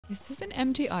Is this an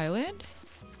empty island?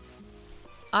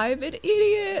 I'm an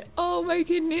idiot. Oh my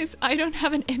goodness, I don't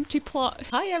have an empty plot.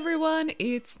 Hi everyone,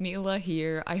 it's Mila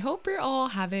here. I hope you're all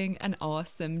having an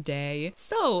awesome day.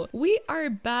 So we are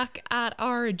back at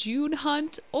our June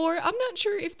hunt, or I'm not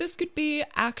sure if this could be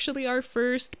actually our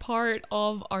first part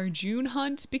of our June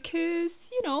hunt because,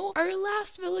 you know, our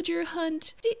last villager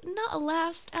hunt did not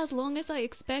last as long as I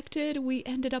expected. We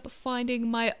ended up finding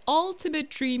my ultimate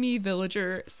dreamy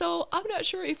villager, so I'm not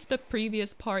sure if the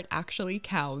previous part actually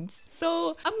counts.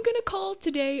 So I'm gonna call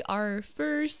today our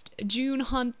first June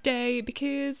hunt day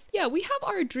because, yeah, we have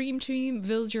our dream team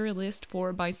villager list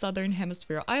for my southern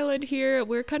hemisphere island here.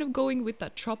 We're kind of going with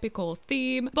that tropical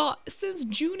theme, but since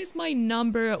June is my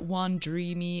 #1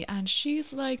 dreamie and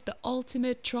she's like the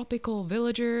ultimate tropical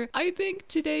villager, I think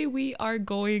today we are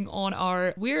going on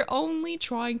our we're only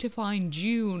trying to find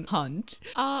June hunt.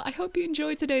 I hope you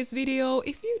enjoyed today's video.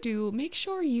 If you do, make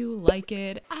sure you like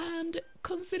it and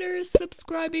consider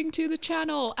subscribing to the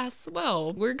channel as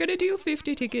well. We're gonna do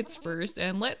 50 tickets first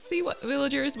and let's see what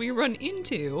villagers we run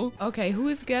into. Okay, who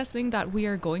is guessing that we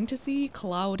are going to see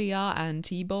Claudia and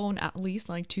T-Bone at least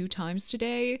like 2 times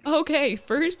today? Okay,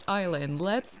 first island,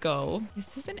 let's go. Is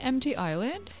this an empty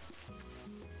island?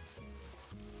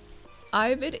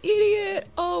 I'm an idiot.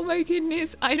 Oh my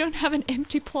goodness, I don't have an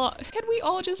empty plot. Can we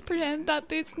all just pretend that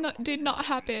this did not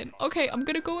happen? Okay, I'm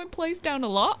gonna go and place down a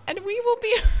lot and we will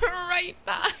be right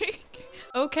back.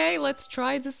 Okay, let's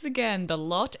try this again. The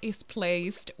lot is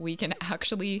placed. We can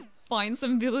actually find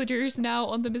some villagers now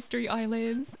on the mystery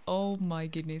islands. Oh my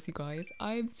goodness, you guys,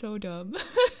 I'm so dumb.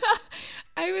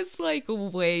 I was like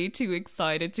way too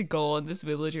excited to go on this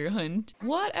villager hunt.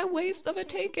 What a waste of a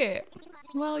ticket.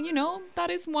 Well, you know, that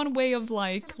is one way of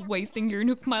like wasting your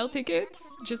Nook Mile tickets.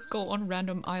 Just go on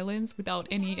random islands without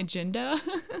any agenda.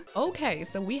 Okay,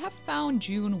 so we have found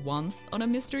June once on a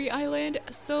mystery island,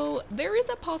 so there is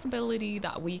a possibility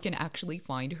that we can actually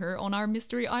find her on our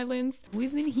mystery islands. Who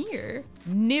is in here?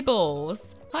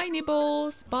 Nibbles. Hi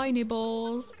Nibbles. Bye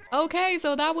Nibbles. Okay,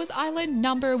 so that was island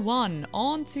 #1.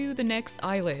 On to the next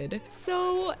island.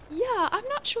 So yeah, I'm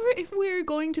not sure if we're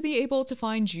going to be able to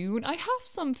find June. I have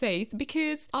some faith because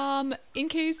in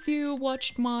case you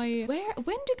watched my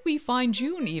when did we find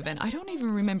June even? I don't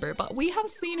even remember, but we have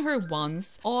seen her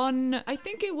once on, I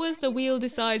think it was the Wheel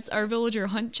Decides Our Villager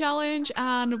Hunt challenge,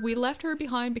 and we left her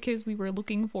behind because we were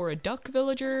looking for a duck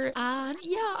villager. And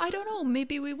yeah, I don't know,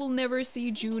 maybe we will never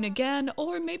see June again,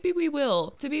 or maybe we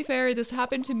will. To be fair, this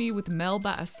happened to me with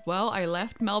Melba as well. I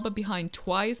left Melba behind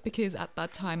twice because at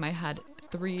that time I had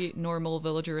 3 normal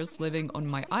villagers living on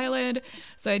my island,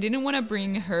 so I didn't want to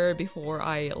bring her before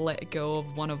I let go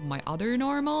of one of my other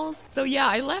normals. So yeah,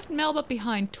 I left Melba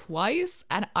behind twice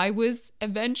and I was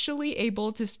eventually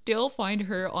able to still find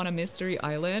her on a mystery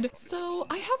island. So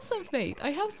I have some faith. I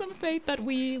have some faith that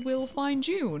we will find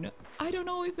June. I don't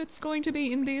know if it's going to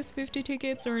be in these 50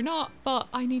 tickets or not, but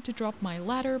I need to drop my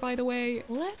ladder, by the way.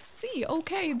 Let's see.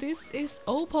 Okay, this is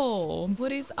Opal.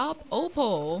 What is up,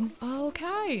 Opal?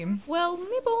 Okay. Well,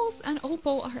 Nibbles and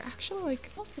Opal are actually like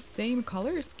almost the same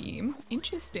color scheme.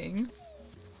 Interesting.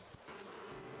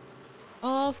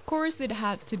 Of course it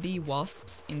had to be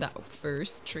wasps in that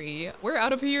first tree. We're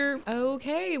out of here.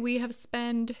 Okay, we have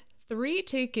spent 3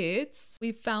 tickets.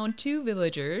 We found 2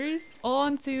 villagers.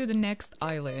 On to the next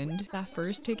island. That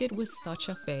first ticket was such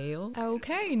a fail.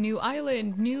 Okay, new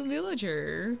island, new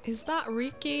villager. Is that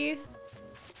Ricky?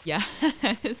 Yes.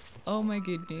 Oh my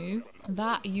goodness.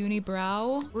 That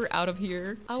unibrow. We're out of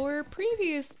here. Our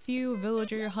previous few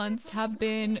villager hunts have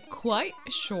been quite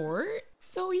short.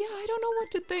 So yeah, I don't know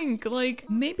what to think. Like,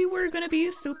 maybe we're gonna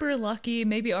be super lucky.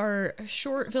 Maybe our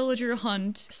short villager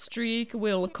hunt streak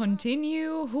will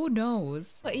continue. Who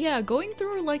knows? But yeah, going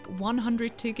through like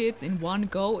 100 tickets in one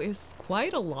go is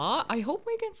quite a lot. I hope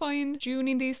we can find June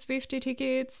in these 50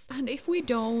 tickets. And if we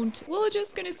don't, we're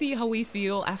just gonna see how we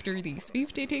feel after these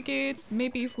 50 tickets.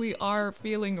 Maybe if we are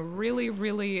feeling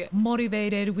really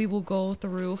motivated, we will go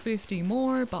through 50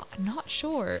 more, but not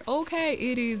sure. Okay,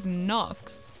 it is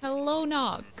Nox. Hello,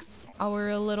 Nox.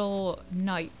 Our little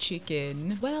night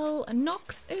chicken. Well,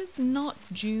 Nox is not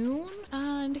June,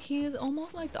 and he is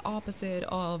almost like the opposite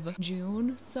of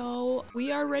June, so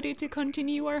we are ready to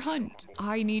continue our hunt.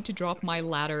 I need to drop my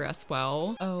ladder as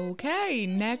well. Okay,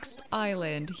 next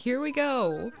island. Here we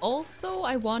go. Also,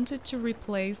 I wanted to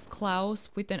replace Klaus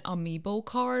with an amiibo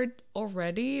card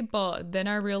already, but then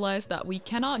I realized that we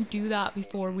cannot do that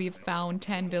before we've found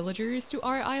 10 villagers to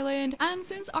our island. And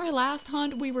since our last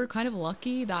hunt, we were kind of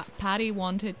lucky that Patty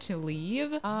wanted to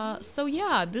leave. So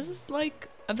yeah, this is like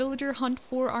a villager hunt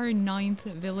for our 9th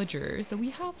villager. So we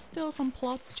have still some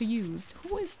plots to use.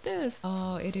 Who is this?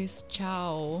 Oh, it is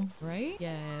Chow, right?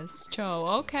 Yes, Chow.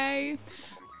 Okay.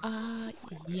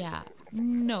 Yeah.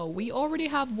 No, we already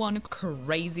have one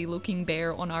crazy looking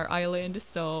bear on our island,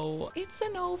 so it's a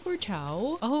no for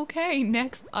Chow. Okay,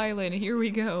 next island, here we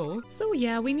go. So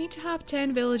yeah, we need to have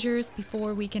 10 villagers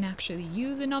before we can actually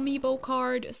use an amiibo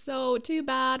card, so too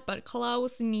bad, but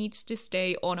Klaus needs to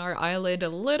stay on our island a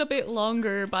little bit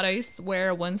longer, but I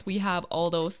swear once we have all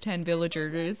those 10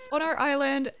 villagers on our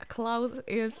island, Klaus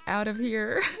is out of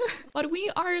here. But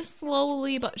we are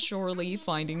slowly but surely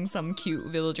finding some cute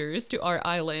villagers to our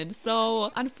island, so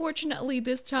unfortunately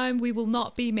this time we will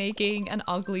not be making an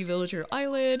ugly villager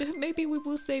island. Maybe we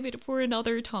will save it for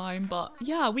another time, but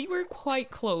yeah, we were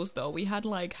quite close though. We had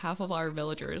like half of our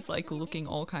villagers like looking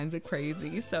all kinds of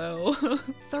crazy, so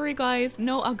sorry guys,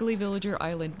 no ugly villager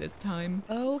island this time.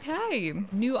 Okay,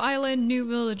 new island, new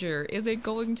villager. Is it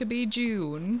going to be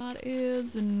June? That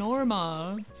is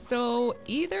Norma. So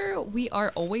either we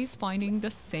are always finding the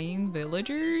same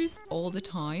villagers all the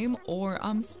time, or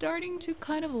I'm starting to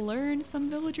kind of learn some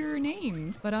villager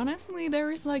names. But honestly,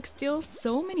 there is like still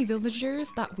so many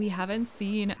villagers that we haven't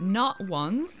seen not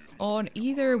once on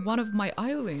either one of my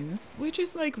islands, which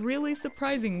is like really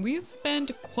surprising. We've spent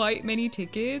quite many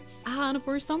tickets and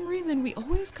for some reason we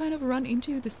always kind of run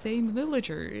into the same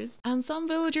villagers. And some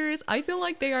villagers, I feel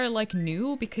like they are like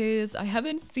new because I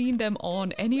haven't seen them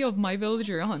on any of my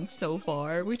villager hunts so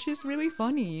far, which is really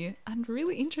funny and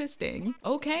really interesting.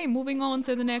 Okay, moving on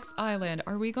to the next island.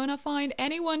 Are we gonna find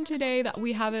anyone today that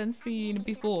we haven't seen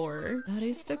before? That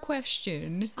is the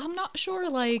question. I'm not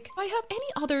sure like if I have any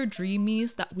other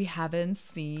dreamies that we haven't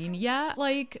seen yet.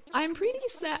 Like I'm pretty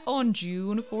set on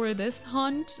June for this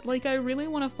hunt. Like I really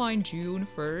want to find June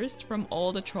first from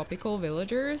all the tropical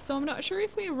villagers, so I'm not sure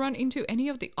if we run into any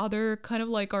of the other kind of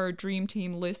like our dream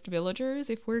team list villagers,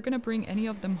 if we're gonna bring any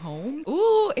of them home.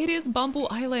 Ooh, it is Bamboo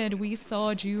Island. We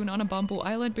saw June on a Bamboo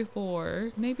Island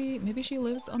before. Maybe she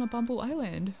lives on a Bamboo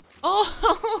Island.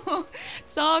 Oh,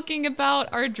 talking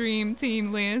about our dream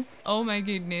team list. Oh my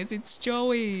goodness, it's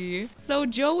Joey. So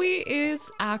Joey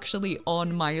is actually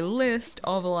on my list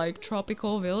of like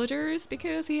tropical villagers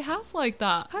because he has like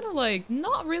that kind of like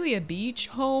not really a beach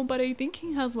home, but I think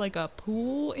he has like a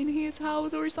pool in his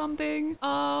house or something.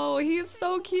 Oh, he's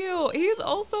so cute. He's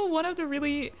also one of the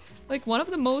really like one of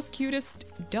the most cutest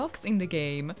ducks in the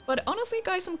game. But honestly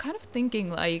guys, I'm kind of thinking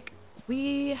like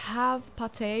we have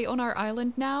Pate on our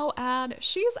island now and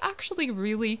she's actually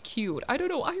really cute. I don't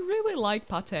know, I really like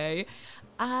Pate.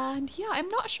 And yeah, I'm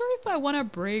not sure if I want to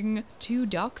bring 2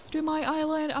 ducks to my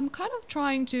island. I'm kind of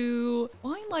trying to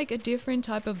find like a different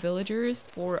type of villagers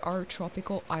for our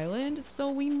tropical island.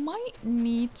 So we might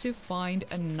need to find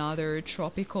another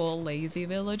tropical lazy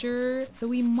villager. So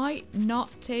we might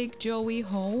not take Joey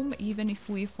home even if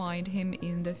we find him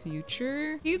in the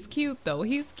future. He's cute though,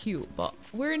 he's cute, but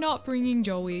we're not bringing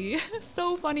Joey.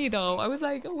 So funny though. I was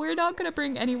like, we're not gonna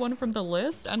bring anyone from the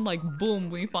list, and like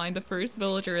boom, we find the first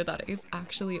villager that is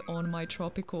actually on my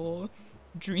tropical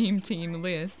dream team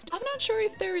list. I'm not sure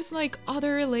if there is like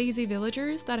other lazy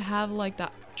villagers that have like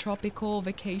that tropical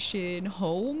vacation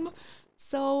home.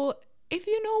 So if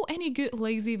you know any good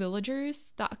lazy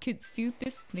villagers that could suit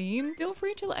this theme, feel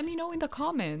free to let me know in the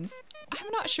comments. I'm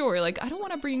not sure, like I don't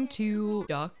want to bring 2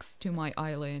 ducks to my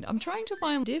island. I'm trying to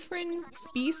find different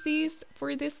species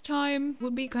for this time.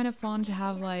 Would be kind of fun to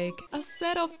have like a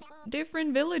set of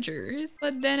different villagers.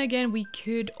 But then again, we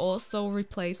could also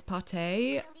replace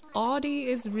Pate. Audie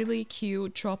is really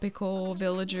cute, tropical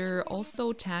villager.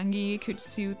 Also Tangy could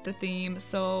suit the theme,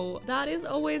 so that is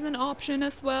always an option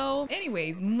as well.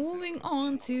 Anyways, moving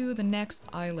on to the next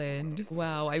island.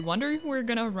 Wow, I wonder if we're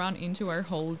gonna run into our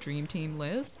whole dream team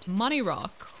list. Money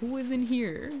Rock, who is in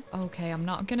here? Okay, I'm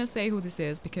not gonna say who this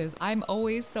is because I'm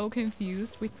always so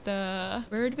confused with the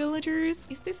bird villagers.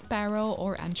 Is this Sparrow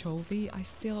or Anchovy? I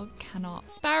still cannot.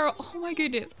 Sparrow, oh my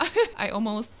goodness. I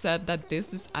almost said that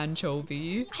this is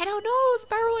Anchovy. I don't know,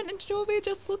 Sparrow and Anchovy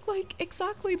just look like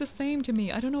exactly the same to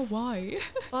me. I don't know why.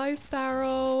 Bye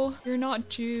Sparrow, you're not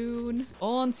June.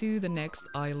 On to the next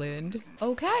island.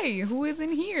 Okay, who is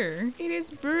in here? It is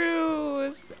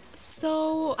Bruce.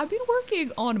 So I've been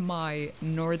working on my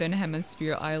Northern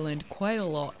Hemisphere island quite a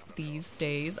lot these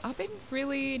days. I've been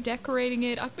really decorating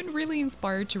it. I've been really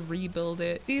inspired to rebuild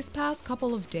it these past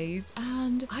couple of days,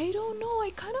 and I don't know,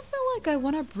 I kind of feel like I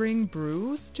want to bring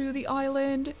Bruce to the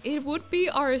island. It would be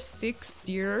our 6th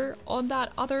year on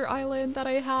that other island that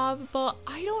I have, but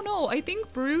I don't know. I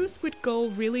think Bruce would go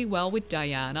really well with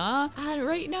Diana. And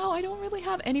right now, I don't really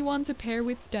have anyone to pair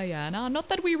with Diana. Not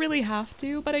that we really have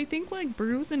to, but I think like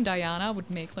Bruce and Diana would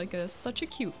make like such a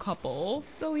cute couple.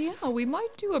 So yeah, we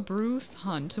might do a Bruce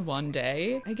hunt one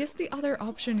day. I guess the other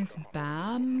option is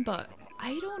Bam, but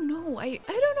I don't know. I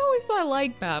don't know if I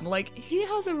like Bam. Like, he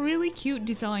has a really cute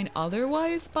design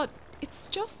otherwise, but it's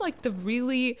just like the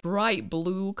really bright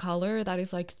blue color that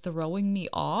is like throwing me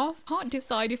off. Can't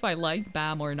decide if I like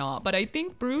Bam or not, but I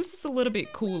think Bruce is a little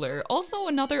bit cooler. Also,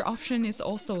 another option is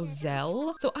also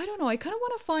Zell. So I don't know, I kind of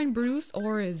want to find Bruce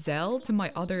or Zell to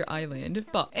my other island.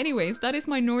 But anyways, that is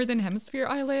my northern hemisphere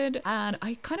island, and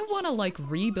I kind of want to like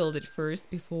rebuild it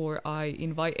first before I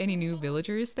invite any new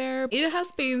villagers there. It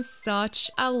has been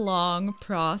such a long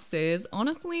process.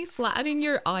 Honestly, flattening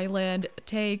your island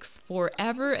takes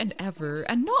forever and ever.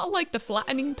 And not like the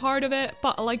flattening part of it,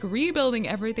 but like rebuilding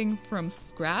everything from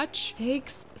scratch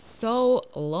takes so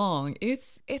long.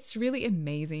 It's really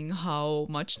amazing how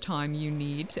much time you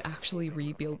need to actually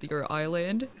rebuild your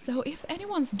island. So if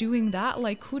anyone's doing that,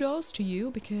 like kudos to you,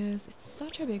 because it's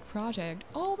such a big project.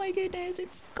 Oh my goodness,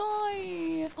 it's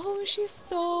Sky. Oh, she's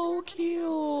so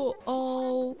cute.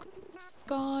 Oh,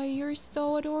 Sky, you're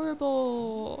so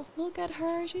adorable. Look at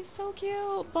her, she's so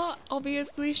cute. But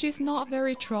obviously she's not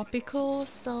very tropical,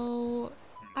 so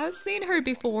I've seen her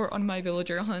before on my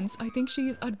villager hunts. I think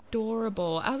she's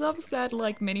adorable. As I've said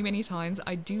like many times,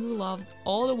 I do love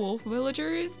all the wolf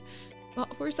villagers.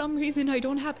 But for some reason, I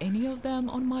don't have any of them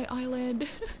on my island.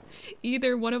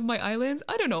 Either one of my islands.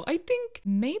 I don't know. I think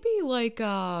maybe like,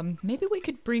 maybe we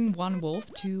could bring one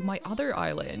wolf to my other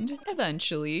island.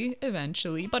 Eventually.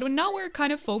 But now we're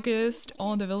kind of focused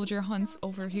on the villager hunts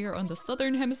over here on the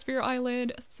southern hemisphere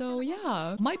island. So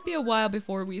yeah, might be a while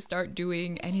before we start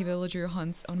doing any villager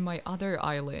hunts on my other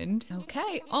island.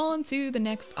 Okay, on to the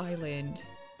next island.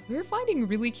 We're finding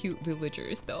really cute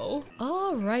villagers though.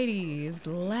 Alrighties,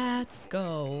 let's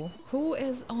go. Who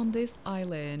is on this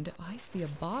island? I see a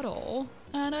bottle.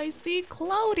 And I see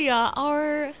Claudia,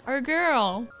 our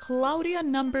girl. Claudia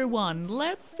 #1.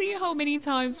 Let's see how many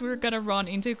times we're gonna run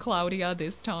into Claudia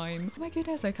this time. Oh my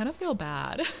goodness, I kind of feel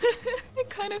bad. I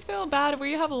kind of feel bad.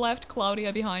 We have left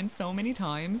Claudia behind so many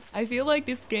times. I feel like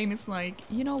this game is like,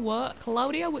 you know what?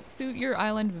 Claudia would suit your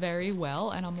island very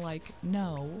well. And I'm like,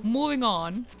 no. Moving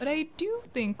on. But I do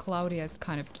think Claudia is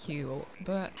kind of cute.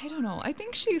 But I don't know. I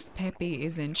think she's peppy,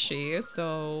 isn't she?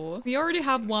 So we already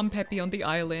have one peppy on the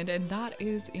island, and that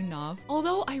is enough.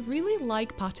 Although I really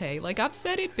like Pate. Like I've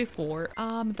said it before,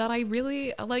 that I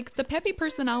really like the peppy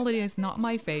personality is not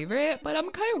my favorite, but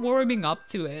I'm kind of warming up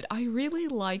to it. I really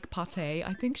like Pate.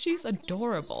 I think she's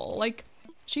adorable. Like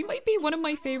she might be one of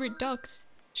my favorite ducks.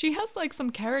 She has like some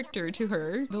character to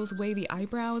her. Those wavy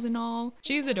eyebrows and all.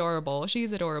 She's adorable.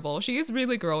 She's adorable. She is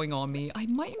really growing on me. I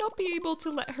might not be able to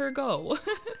let her go.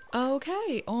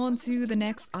 Okay, on to the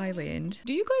next island.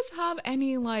 Do you guys have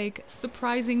any like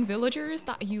surprising villagers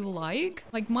that you like?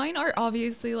 Like mine are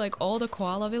obviously like all the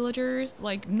koala villagers.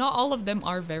 Like not all of them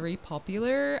are very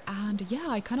popular. And yeah,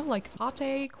 I kind of like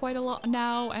Pate quite a lot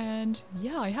now. And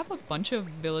yeah, I have a bunch of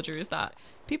villagers that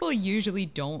people usually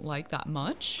don't like that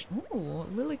much. Ooh,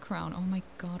 lily crown. Oh my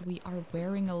god, we are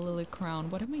wearing a lily crown.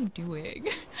 What am I doing?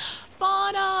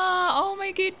 Fauna! Oh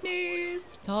my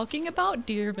goodness! Talking about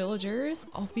deer villagers,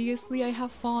 obviously I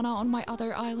have Fauna on my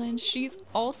other island. She's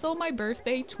also my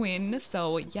birthday twin,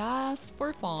 so yes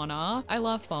for Fauna. I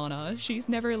love Fauna. She's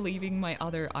never leaving my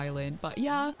other island, but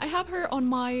yeah, I have her on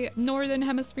my northern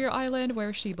hemisphere island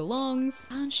where she belongs,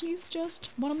 and she's just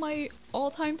one of my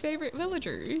all-time favorite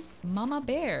villagers. Mama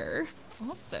Bear.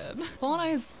 Awesome. Fauna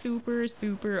is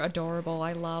super adorable.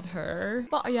 I love her.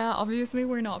 But yeah, obviously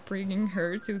we're not bringing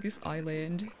her to this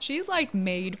island. She's like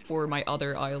made for my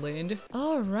other island.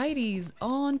 Alrighties,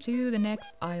 on to the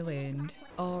next island.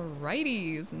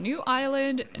 Alrighties, new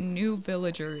island, new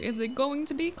villager. Is it going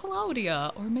to be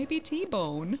Claudia or maybe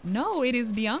T-Bone? No, it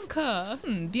is Bianca.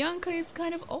 Bianca is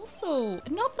kind of also,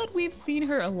 not that we've seen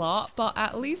her a lot, but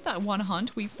at least at one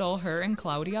hunt we saw her and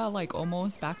Claudia like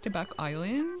almost back-to-back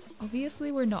islands.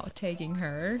 Obviously we're not taking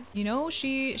her. You know,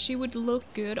 she would look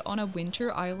good on a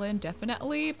winter island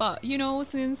definitely, but you know,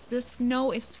 since the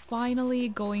snow is finally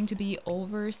going to be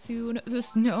over soon, the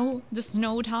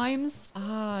snow times,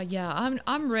 yeah,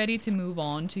 I'm ready to move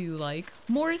on to like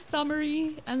more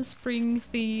summery and spring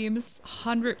themes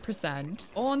 100%.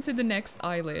 On to the next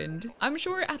island. I'm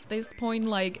sure at this point,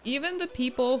 like even the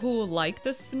people who like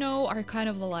the snow are kind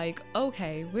of like,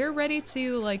 okay, we're ready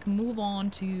to like move on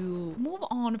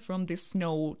from this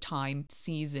snow time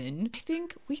season. I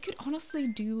think we could honestly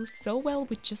do so well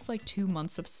with just like 2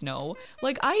 months of snow.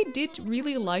 Like I did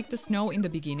really like the snow in the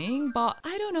beginning, but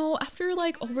I don't know, after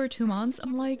like over 2 months,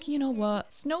 I'm like, you know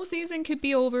what? Snow season could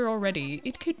be over already.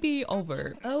 It could be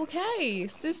over. Okay,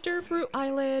 Sister Fruit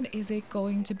Island. Is it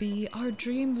going to be our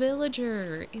dream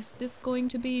villager? Is this going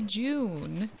to be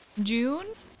June? June?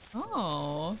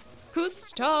 Oh.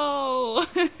 Cousteau!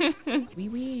 Wee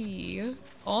wee.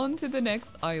 On to the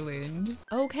next island.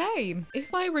 Okay,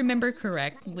 if I remember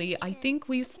correctly, I think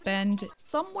we spent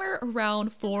somewhere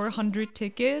around 400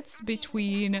 tickets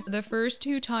between the first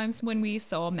 2 times when we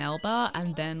saw Melba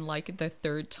and then like the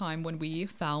 3rd time when we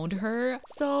found her.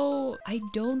 So I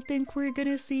don't think we're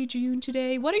gonna see June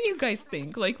today. What do you guys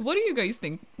think? Like, what do you guys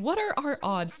think? What are our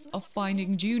odds of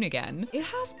finding June again? It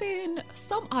has been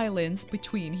some islands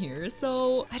between here,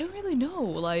 so I don't really know.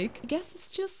 Like, I guess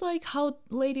it's just like how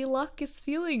Lady Luck is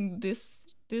feeling this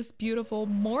beautiful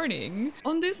morning.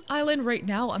 On this island right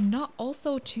now, I'm not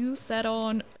also too set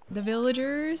on the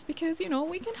villagers because, you know,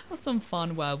 we can have some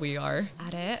fun while we are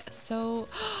at it. So,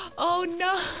 oh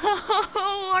no,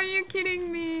 are you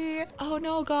kidding me? Oh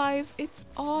no, guys, it's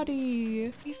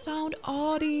Audie. We found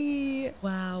Audie.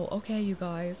 Wow, okay, you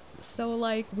guys. So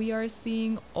like we are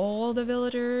seeing all the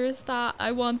villagers that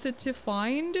I wanted to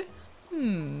find.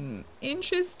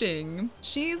 Interesting.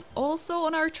 She's also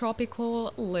on our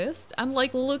tropical list, and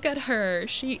like look at her,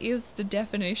 she is the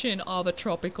definition of a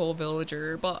tropical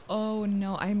villager. But oh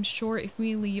no, I'm sure if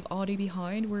we leave Audie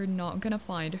behind, we're not gonna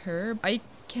find her. I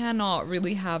cannot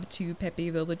really have 2 peppy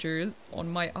villagers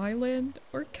on my island,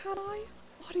 or can I?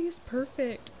 Audie is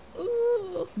perfect.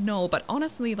 Ooh. No, but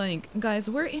honestly, like guys,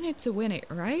 we're in it to win it,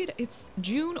 right? It's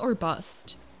June or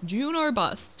bust. June or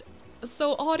bust.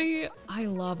 So Audie, I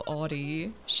love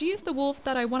Audie. She is the wolf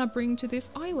that I want to bring to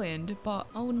this island, but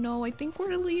oh no, I think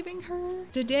we're leaving her.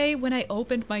 Today when I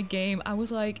opened my game, I was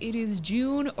like, it is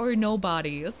June or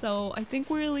nobody. So I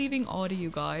think we're leaving Audie, you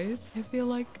guys. I feel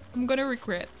like I'm gonna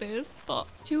regret this, but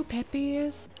 2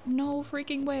 peppies? No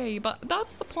freaking way. But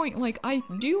that's the point. Like, I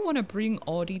do want to bring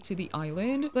Audie to the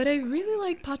island, but I really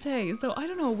like Pate. So I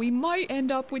don't know, we might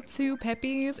end up with 2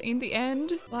 peppies in the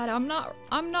end, but I'm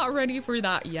not ready for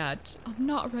that yet. I'm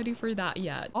not ready for that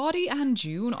yet. Audie and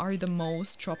June are the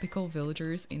most tropical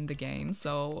villagers in the game,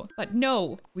 so... But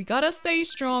no, we gotta stay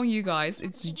strong, you guys.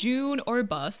 It's June or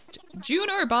bust. June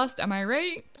or bust, am I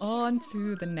right? On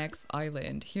to the next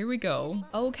island. Here we go.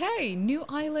 Okay, new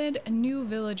island, a new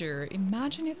villager.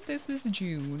 Imagine if this is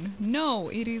June. No,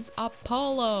 it is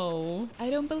Apollo. I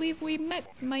don't believe we met.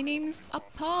 My name is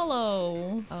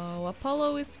Apollo. Oh,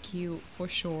 Apollo is cute for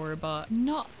sure, but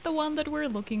not the one that we're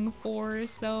looking for.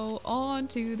 So on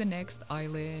to the next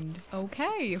island.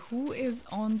 Okay, who is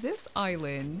on this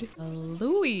island?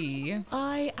 Louis.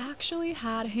 I actually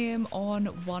had him on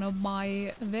one of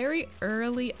my very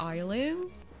early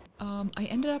islands. I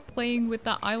ended up playing with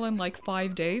that island like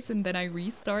 5 days and then I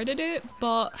restarted it,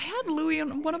 but I had Louis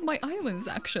on one of my islands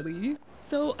actually.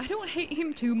 So I don't hate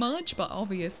him too much, but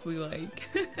obviously like,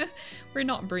 we're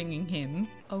not bringing him.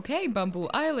 Okay, Bamboo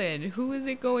Island, who is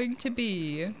it going to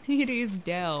be? It is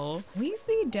Del. We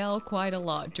see Del quite a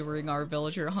lot during our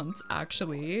villager hunts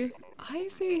actually. I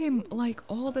see him like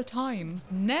all the time.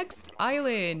 Next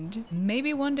island.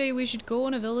 Maybe one day we should go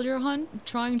on a villager hunt,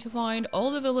 trying to find all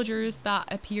the villagers that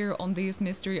appear on these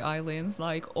mystery islands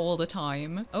like all the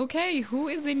time. Okay, who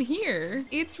is in here?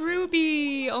 It's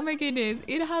Ruby. Oh my goodness,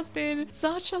 it has been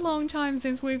such a long time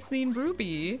since we've seen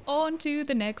Ruby. On to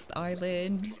the next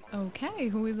island. Okay,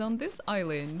 who is on this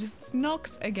island?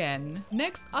 Snox again.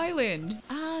 Next island.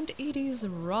 And it is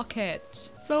Rocket.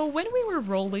 So when we were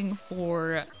rolling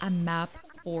for a map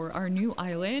for our new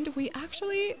island, we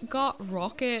actually got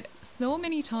Rocket so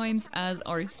many times as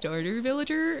our starter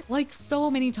villager. Like so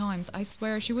many times, I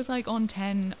swear. She was like on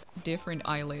 10 different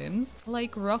islands.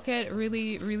 Like Rocket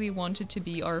really wanted to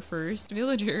be our first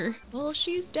villager. Well,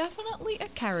 she's definitely a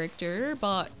character,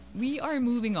 but we are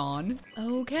moving on.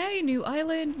 Okay, new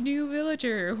island, new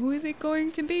villager. Who is it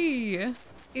going to be?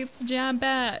 It's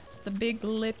Jambats, the big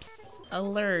lips.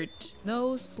 Alert.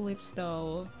 Those lips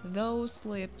though. Those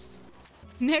lips.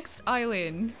 Next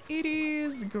island. It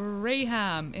is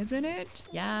Graham, isn't it?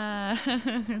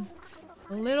 Yes.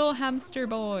 Little hamster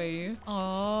boy.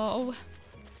 Oh.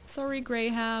 Sorry,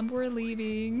 Graham, we're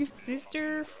leaving.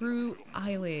 Sister Fruit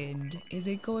Island. Is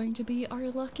it going to be our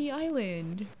lucky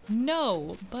island?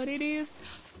 No, but it is.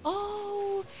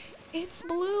 Oh, It's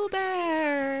Blue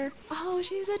Bear. Oh,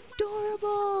 she's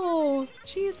adorable.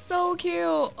 She's so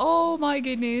cute. Oh my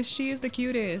goodness, she is the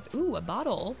cutest. Ooh, a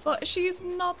bottle. But she's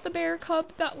not the bear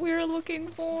cub that we're looking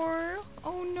for.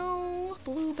 Oh no.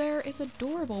 Blue Bear is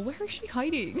adorable. Where is she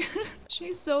hiding?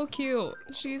 She's so cute.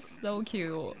 She's so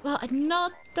cute. Well,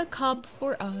 not the cub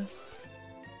for us.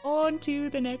 On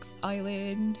to the next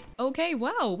island. Okay,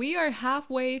 wow, we are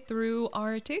halfway through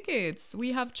our tickets.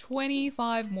 We have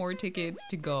 25 more tickets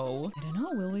to go. I don't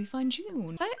know, will we find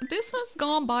June? This has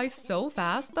gone by so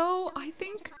fast though. I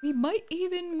think we might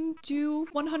even do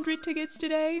 100 tickets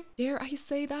today. Dare I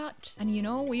say that? And you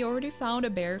know, we already found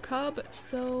a bear cub,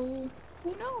 so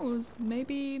who knows?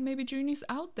 Maybe June is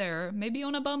out there. Maybe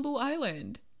on a bamboo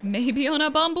island. Maybe on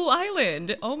a bamboo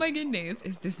island. Oh my goodness.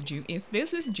 Is this June? If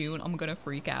this is June, I'm gonna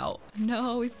freak out.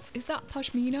 No, is that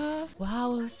Pashmina?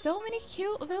 Wow, so many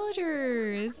cute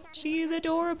villagers. She's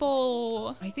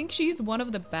adorable. I think she's one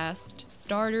of the best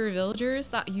starter villagers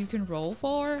that you can roll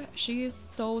for. She is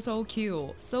so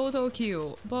cute. So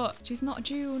cute. But she's not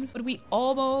June. But we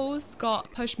almost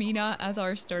got Pashmina as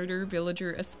our starter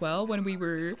villager as well when we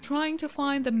were trying to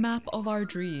find the map of our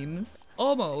dreams.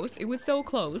 Almost. It was so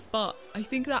close, but I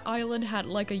think that island had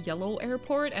like a yellow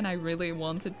airport and I really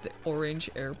wanted the orange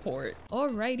airport.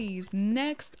 Alrighties,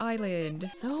 next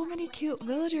island. So many cute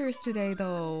villagers today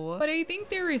though. But I think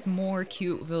there is more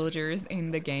cute villagers in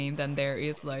the game than there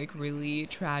is like really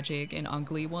tragic and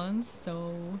ugly ones.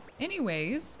 So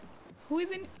anyways, who is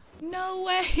in... No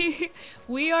way!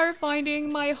 We are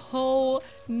finding my whole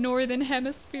northern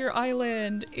hemisphere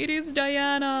island. It is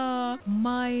Diana.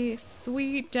 My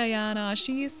sweet Diana.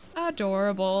 She's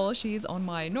adorable. She's on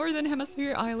my northern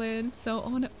hemisphere island.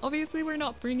 So obviously we're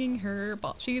not bringing her,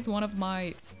 but she's one of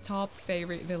my top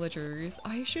favorite villagers.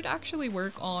 I should actually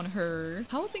work on her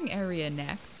housing area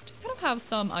next. Kind of have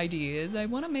some ideas. I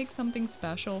want to make something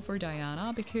special for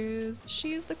Diana because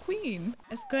she's the queen.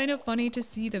 It's kind of funny to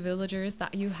see the villagers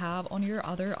that you have on your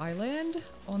other island,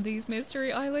 on these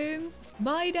mystery islands.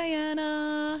 Bye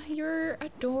Diana, you're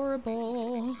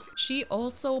adorable. She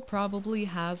also probably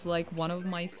has like one of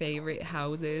my favorite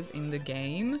houses in the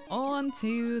game. On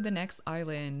to the next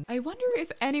island. I wonder if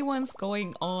anyone's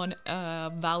going on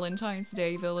a Valentine's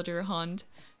Day villager hunt,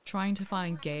 trying to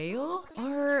find Gale,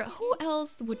 or who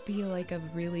else would be like a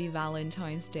really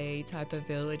Valentine's Day type of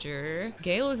villager.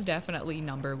 Gale is definitely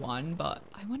number one, but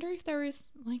I wonder if there is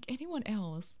like anyone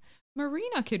else.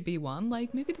 Marina could be one,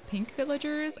 like maybe the pink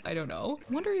villagers, I don't know.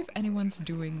 Wonder if anyone's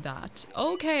doing that.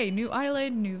 Okay, new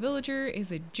island, new villager.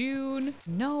 Is it June?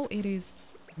 No, it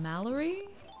is Mallory,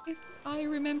 if I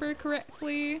remember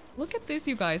correctly. Look at this,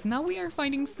 you guys. Now we are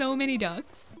finding so many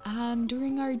ducks. And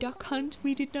during our duck hunt,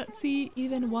 we did not see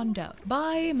even one duck.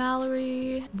 Bye,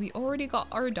 Mallory. We already got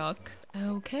our duck.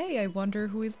 Okay, I wonder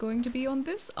who is going to be on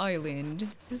this island.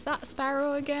 Is that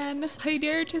Sparrow again? I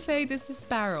dare to say this is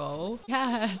Sparrow.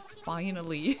 Yes,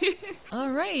 finally.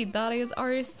 Alright, that is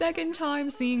our second time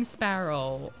seeing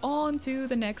Sparrow. On to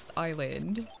the next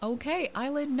island. Okay,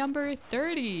 island number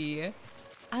 30.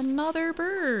 Another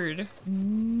bird.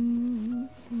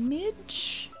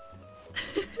 Midge?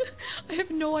 I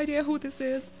have no idea who this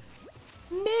is.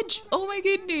 Midge! Oh my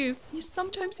goodness!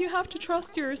 Sometimes you have to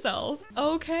trust yourself.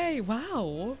 Okay,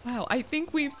 wow. Wow, I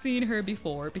think we've seen her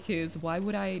before because why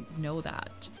would I know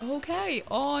that? Okay,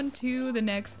 on to the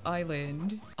next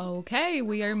island. Okay,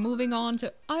 we are moving on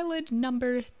to island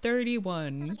number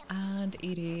 31. And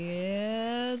it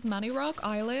is Manny Rock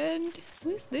Island. Who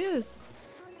is this?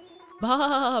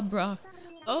 Barbara.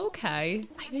 Okay,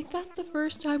 I think that's the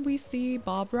first time we see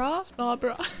Barbara.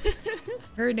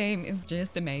 Her name is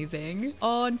just amazing.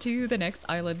 On to the next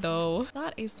island though.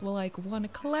 That is like one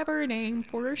clever name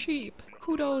for a sheep.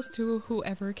 Kudos to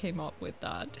whoever came up with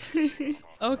that.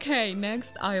 Okay,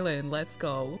 next island, let's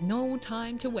go. No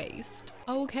time to waste.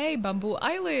 Okay, Bamboo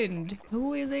Island.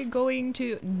 Who is it going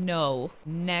to? No,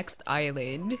 next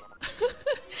island.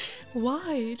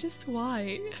 Why? Just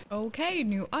why? Okay,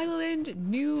 new island,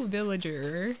 new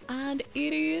villager. And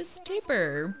it is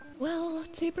Tipper. Well,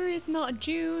 Tipper is not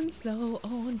June, so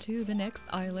on to the next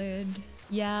island.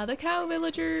 Yeah, the cow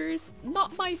villagers,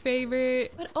 not my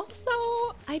favorite, but also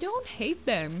I don't hate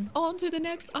them. On to the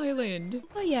next island.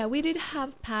 Oh yeah, we did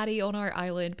have Patty on our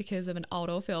island because of an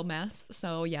autofill mess.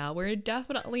 So yeah, we're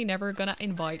definitely never gonna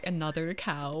invite another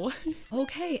cow.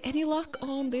 Okay, any luck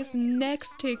on this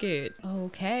next ticket?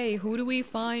 Okay, who do we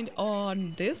find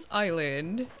on this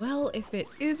island? Well, if it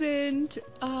isn't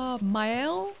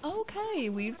Mael, okay,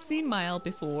 we've seen Mael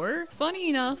before. Funny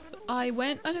enough, I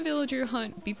went on a villager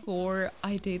hunt before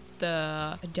I did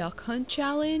the duck hunt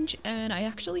challenge, and I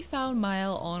actually found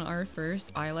Mile on our first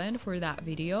island for that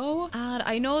video. And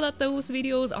I know that those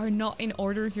videos are not in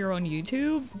order here on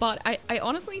YouTube, but I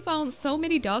honestly found so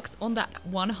many ducks on that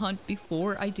one hunt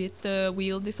before I did the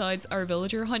Wheel Decides Our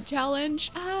Villager Hunt challenge.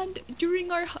 And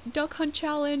during our duck hunt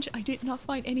challenge, I did not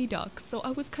find any ducks. So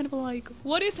I was kind of like,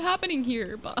 what is happening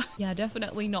here? But yeah,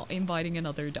 definitely not inviting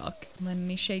another duck. Let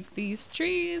me shake these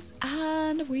trees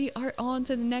and we are on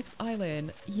to the next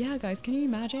island. Yeah, guys, can you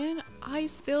imagine? I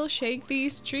still shake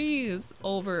these trees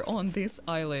over on this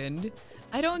island.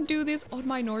 I don't do this on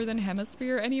my northern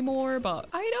hemisphere anymore, but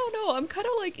I don't know. I'm kind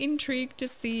of like intrigued to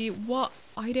see what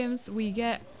items we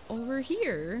get over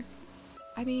here.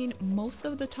 I mean, most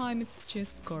of the time it's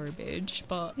just garbage,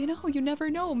 but you know, you never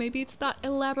know. Maybe it's that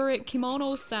elaborate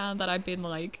kimono stand that I've been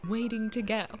like waiting to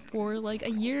get for like a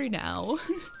year now.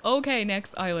 Okay,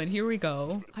 next island, here we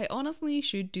go. I honestly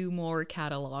should do more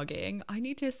cataloging. I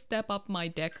need to step up my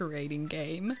decorating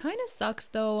game. Kind of sucks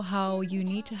though how you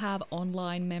need to have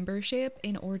online membership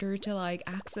in order to like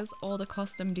access all the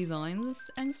custom designs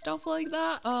and stuff like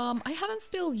that. I haven't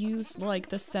still used like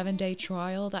the 7-day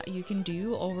trial that you can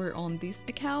do over on this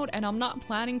account, and I'm not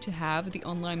planning to have the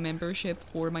online membership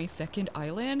for my second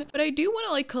island, but I do want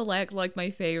to like collect like my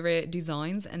favorite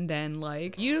designs and then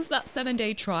like use that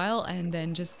 7-day trial and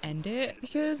then just end it,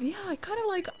 because yeah,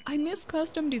 I miss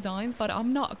custom designs, but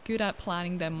I'm not good at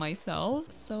planning them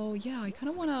myself. So yeah, I kind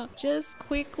of want to just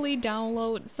quickly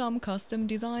download some custom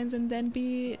designs and then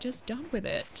be just done with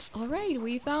it. All right,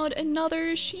 we found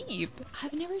another sheep.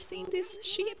 I've never seen this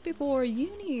sheep before.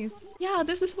 Eunice. Yeah,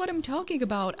 this is what I'm talking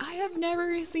about. I have never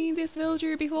seen this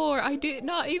villager before. I did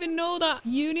not even know that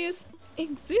Eunice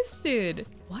existed.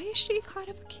 Why is she kind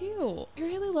of cute? I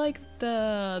really like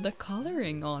the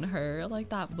coloring on her, like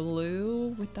that blue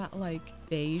with that like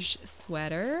beige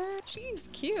sweater. She's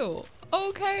cute.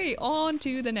 Okay, on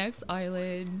to the next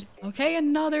island. Okay,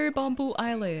 another bamboo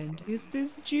island. Is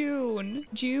this June?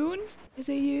 June? Is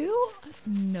it you?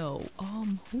 No.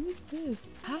 Who is this?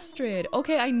 Astrid.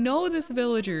 Okay, I know this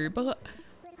villager, but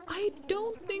I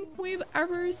don't think we've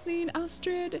ever seen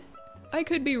Astrid. I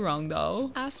could be wrong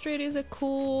though. Astrid is a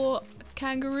cool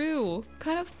kangaroo,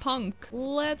 kind of punk.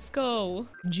 Let's go.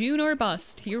 June or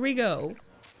bust. Here we go.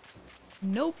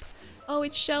 Nope. Oh,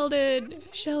 it's Sheldon.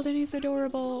 Sheldon is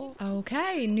adorable.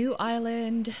 Okay, new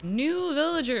island, new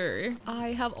villager.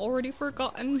 I have already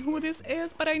forgotten who this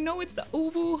is, but I know it's the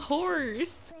Ubu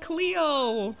horse,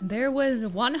 Cleo. There was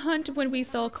one hunt when we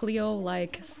saw Cleo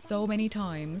like so many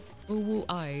times. Ubu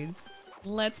eyes.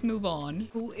 Let's move on.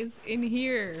 Who is in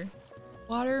here?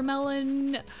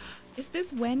 Watermelon. Is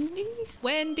this Wendy?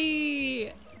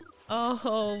 Wendy.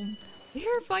 Oh. We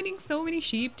are finding so many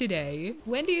sheep today.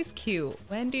 Wendy is cute.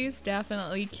 Wendy is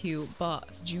definitely cute, but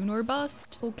it's June or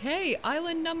bust. Okay,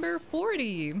 island number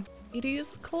 40. It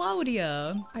is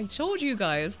Claudia. I told you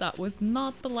guys that was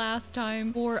not the last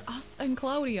time for us and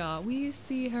Claudia. We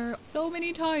see her so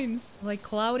many times. Like,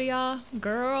 Claudia,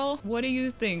 girl, what do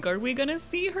you think? Are we gonna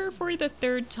see her for the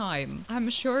 3rd time? I'm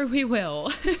sure we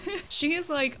will. She is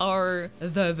like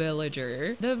the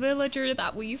villager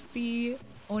that we see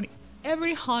on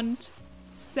every hunt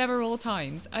several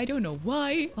times. I don't know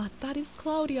why, but that is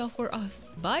Claudia for us.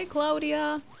 Bye,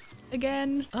 Claudia.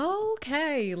 Again.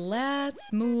 Okay,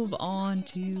 let's move on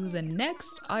to the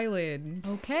next island.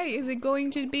 Okay, is it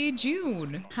going to be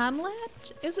June?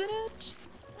 Hamlet, isn't it?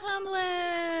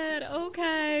 Hamlet,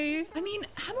 okay. I mean,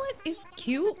 Hamlet is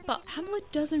cute, but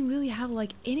Hamlet doesn't really have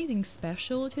like anything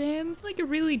special to him. Like a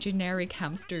really generic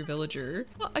hamster villager.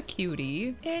 What a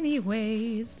cutie.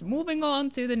 Anyways, moving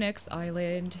on to the next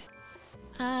island.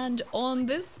 And on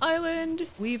this island,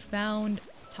 we found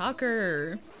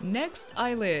Tucker. Next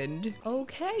island.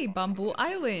 Okay, Bamboo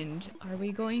Island. Are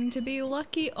we going to be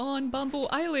lucky on Bamboo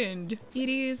Island? It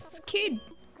is Kid.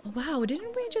 Wow,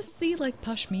 didn't we just see like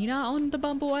Pashmina on the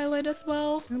Bamboo Island as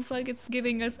well? Looks like it's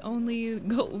giving us only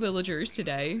goat villagers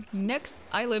today. Next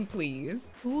island, please.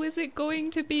 Who is it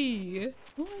going to be?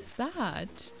 Who is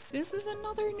that? This is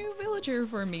another new villager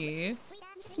for me.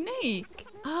 Snake.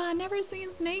 Ah, never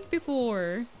seen Snake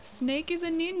before. Snake is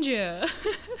a ninja.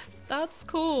 That's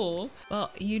cool. Well,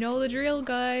 you know the drill,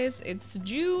 guys. It's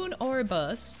June or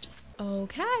bust.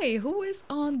 Okay, who is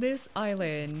on this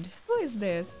island? Who is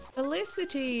this?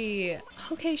 Felicity.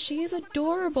 Okay, she is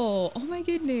adorable. Oh my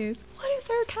goodness. What is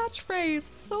her catchphrase?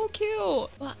 So cute.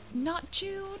 But not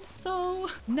June, so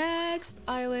next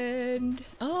island.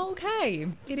 Okay,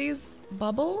 it is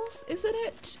Bubbles, isn't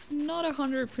it? Not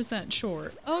 100%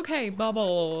 sure. Okay,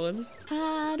 Bubbles.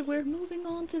 And we're moving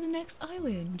on to the next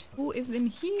island. Who is in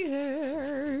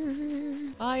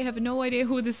here? I have no idea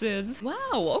who this is.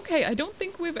 Wow, okay, I don't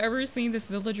think we've ever seen this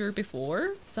villager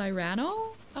before.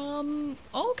 Cyrano?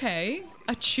 Okay.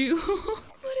 Achoo.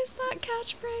 What is that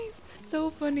catchphrase? So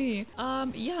funny.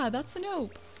 Yeah, that's a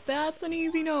nope. That's an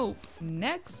easy nope.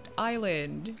 Next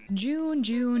island. June,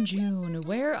 June, June.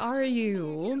 Where are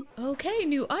you? Okay,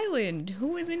 new island.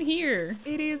 Who is in here?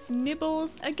 It is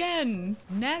Nibbles again.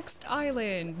 Next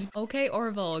island. Okay,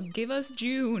 Orville, give us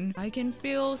June. I can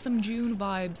feel some June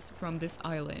vibes from this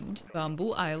island.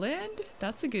 Bamboo Island?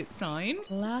 That's a good sign.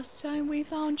 Last time we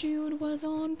found June was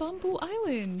on Bamboo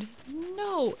Island.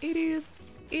 No, it is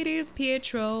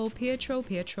Pietro. Pietro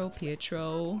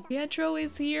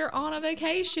is here on a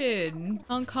vacation.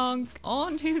 Honk honk.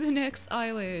 On to the next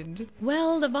island.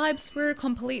 Well, the vibes were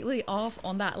completely off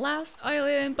on that last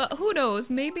island, but who knows?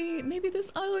 Maybe this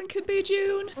island could be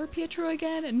June or Pietro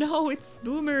again. No, it's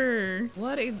Boomer.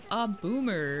 What is a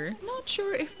Boomer? Not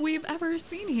sure if we've ever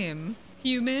seen him.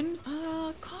 Human?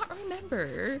 Can't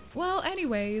remember. Well,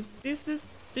 anyways, this is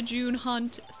the June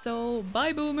hunt, so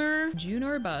bye Boomer. June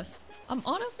or bust. I'm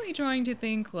honestly trying to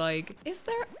think, like, is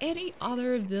there any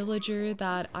other villager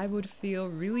that I would feel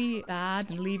really bad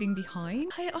leaving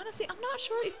behind? I'm not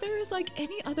sure if there is like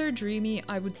any other dreamie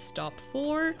I would stop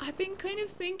for. I've been kind of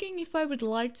thinking if I would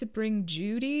like to bring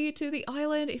Judy to the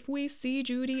island if we see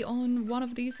Judy on one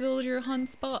of these villager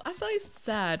hunts, but as I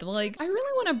said, like, I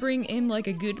really want to bring in like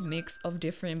a good mix of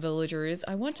different villagers.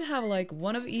 I want to have like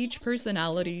one of each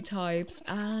personality types,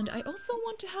 and I also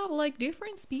want to have like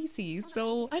different species.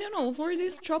 So I don't know, for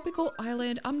this tropical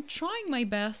island, I'm trying my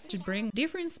best to bring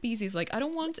different species. Like, I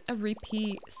don't want a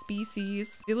repeat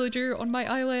species villager on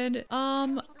my island.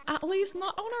 At least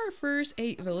not on our first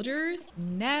 8 villagers.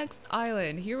 Next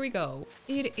island, here we go.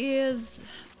 It is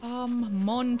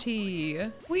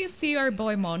Monty. We see our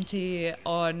boy Monty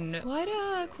on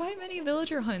quite many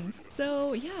villager hunts.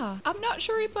 So yeah, I'm not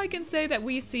sure if I can say that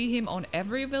we see him on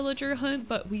every villager hunt,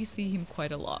 but we see him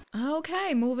quite a lot.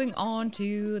 Okay, moving on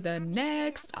to the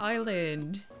next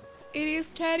island. It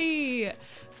is Teddy.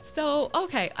 So,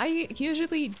 okay, I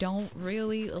usually don't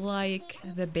really like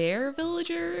the bear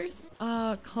villagers.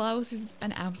 Klaus is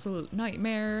an absolute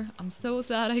nightmare. I'm so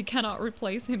sad I cannot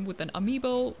replace him with an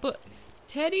amiibo, but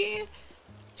Teddy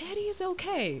is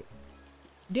okay.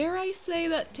 Dare I say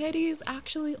that Teddy is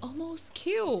actually almost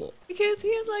cute, because he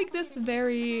is like this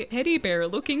very teddy bear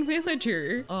looking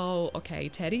villager. Oh, okay,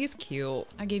 Teddy is cute.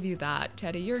 I give you that.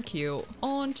 Teddy, you're cute.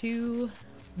 On to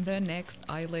the next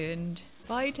island.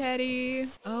 Bye, Teddy.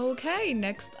 Okay,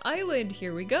 next island.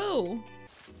 Here we go.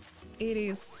 It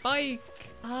is Spike.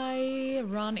 I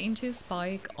run into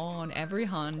Spike on every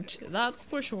hunt. That's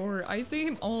for sure. I see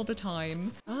him all the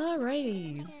time.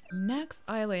 Alrighties. Next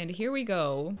island. Here we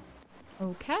go.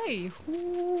 Okay.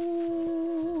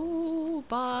 Ooh,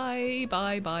 bye,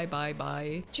 bye, bye, bye,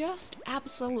 bye. Just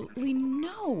absolutely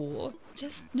no.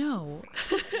 Just no.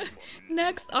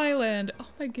 Next island. Oh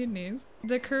my goodness.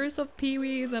 The curse of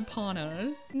Pee-wee is upon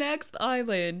us. Next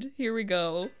island. Here we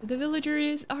go. The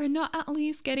villagers are not at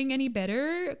least getting any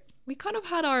better. We kind of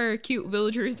had our cute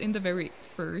villagers in the very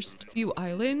first few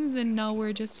islands, and now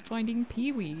we're just finding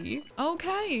Pee-wee.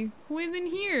 Okay, who is in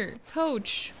here?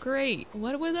 Coach, great.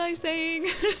 What was I saying?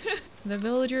 The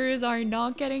villagers are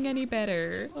not getting any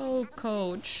better. Oh,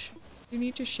 Coach. You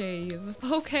need to shave.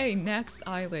 Okay, next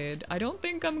island. I don't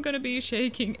think I'm gonna be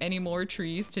shaking any more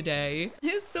trees today.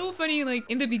 It's so funny, like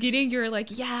in the beginning you're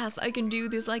like, yes, I can do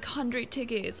this like 100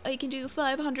 tickets. I can do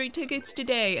 500 tickets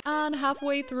today. And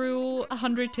halfway through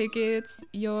 100 tickets,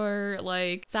 your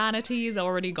like sanity is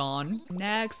already gone.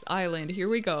 Next island, here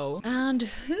we go. And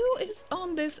who is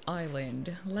on this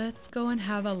island? Let's go and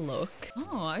have a look.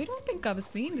 Oh, I don't think I've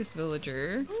seen this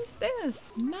villager. Who's this?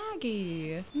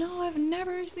 Maggie. No, I've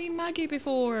never seen Maggie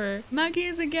before. Maggie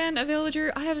is again a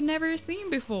villager I have never seen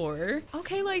before.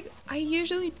 Okay, like I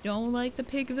usually don't like the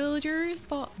pig villagers,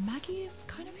 but Maggie is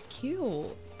kind of cute.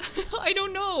 I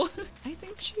don't know. I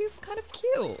think she's kind of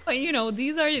cute. But you know,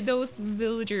 these are those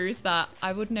villagers that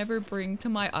I would never bring to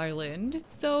my island.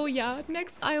 So yeah,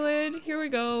 next island, here we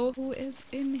go. Who is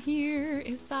in here?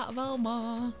 Is that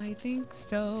Velma? I think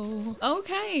so.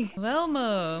 Okay,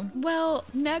 Velma. Well,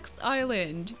 next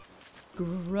island.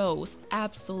 Gross.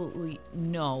 Absolutely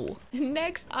no.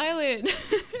 Next island.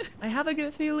 I have a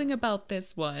good feeling about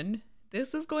this one.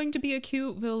 This is going to be a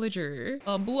cute villager.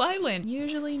 Bamboo Island.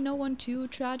 Usually no one too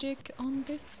tragic on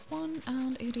this one,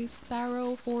 and it is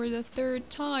Sparrow for the 3rd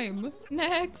time.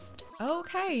 Next.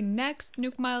 Okay, next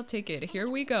Nook Mile ticket. Here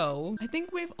we go. I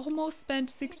think we've almost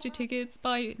spent 60 tickets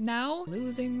by now.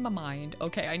 Losing my mind.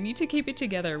 Okay, I need to keep it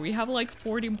together. We have like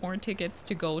 40 more tickets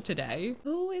to go today.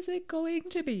 Who is it going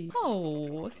to be?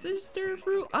 Oh, Sister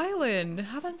Fruit Island.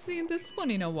 Haven't seen this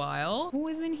one in a while. Who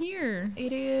is in here?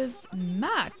 It is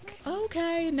Mac.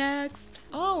 Okay, next.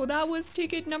 Oh, that was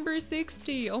ticket number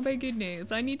 60. Oh my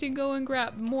goodness. I need to go and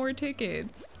grab more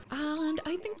tickets. And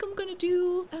I think I'm gonna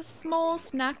do a small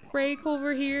snack break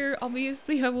over here.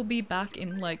 Obviously, I will be back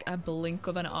in like a blink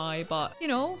of an eye, but you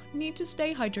know, need to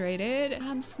stay hydrated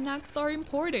and snacks are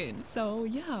important. So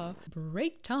yeah,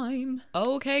 break time.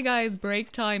 Okay guys,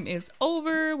 break time is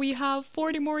over. We have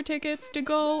 40 more tickets to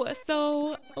go,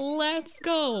 so let's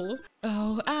go.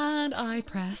 Oh, and I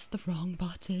pressed the wrong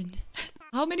button.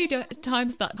 How many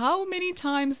times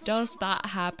does that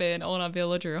happen on a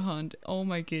villager hunt? Oh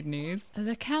my goodness.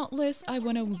 The countless I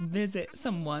want to visit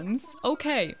someone's.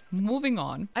 Okay, moving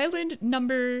on. Island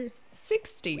number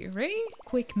 60, right?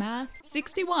 Quick math.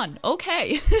 61.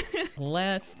 Okay.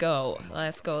 Let's go.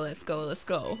 Let's go. Let's go. Let's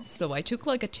go. So I took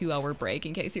like a 2-hour break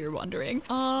in case you're wondering.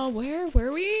 Where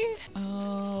were we?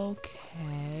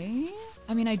 Okay.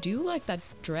 I mean, I do like that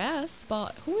dress,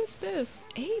 but who is this?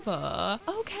 Ava.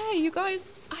 Okay, you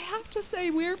guys, I have to say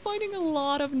we're finding a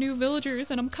lot of new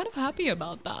villagers and I'm kind of happy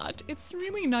about that. It's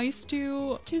really nice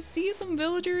to see some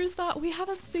villagers that we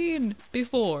haven't seen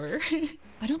before.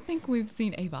 I don't think we've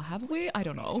seen Ava, have we? I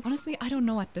don't know. Honestly, I don't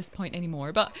know at this point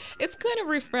anymore, but it's kind of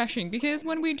refreshing because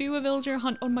when we do a villager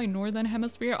hunt on my northern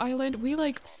hemisphere island, we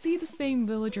like see the same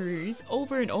villagers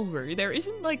over and over. There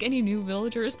isn't like any new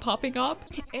villagers popping up.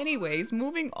 Anyways,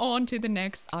 moving on to the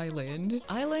next island.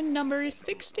 Island number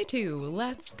 62.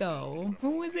 Let's go.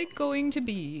 Who is it going to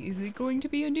be? Is it going to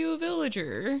be a new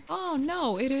villager? Oh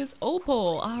no, it is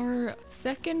Opal, our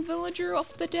second villager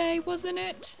of the day, wasn't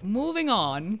it? Moving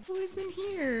on. Who is in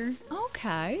here?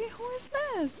 Okay, who is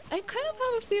this? I kind of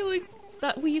have a feeling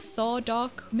that we saw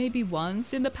Doc maybe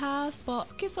once in the past, but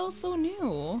he's also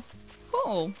new.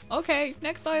 Cool. Okay,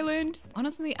 next island.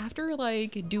 Honestly, after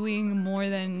like doing more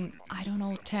than, I don't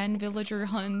know, 10 villager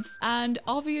hunts and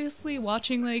obviously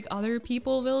watching like other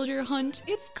people villager hunt,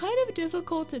 it's kind of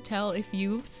difficult to tell if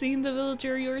you've seen the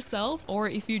villager yourself or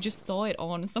if you just saw it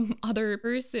on some other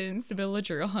person's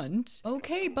villager hunt.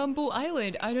 Okay, Bamboo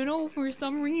Island. I don't know, for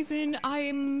some reason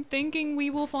I'm thinking we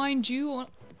will find you.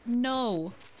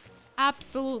 No.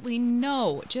 Absolutely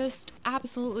no. Just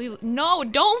absolutely no.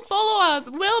 Don't follow us.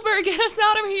 Wilbur, get us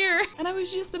out of here. And I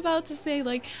was just about to say,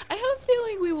 like, I have a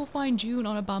feeling we will find June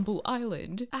on a bamboo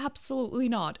island. Absolutely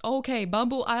not. Okay,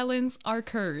 bamboo islands are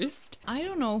cursed. I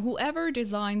don't know. Whoever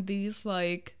designed these,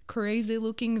 like, crazy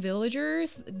looking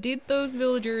villagers did those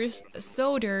villagers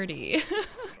so dirty.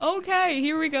 Okay,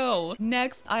 here we go.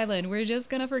 Next island. We're just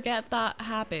gonna forget that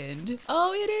happened.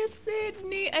 Oh, it is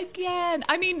Sydney again.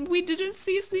 I mean, we didn't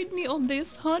see Sydney on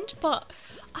this hunt, but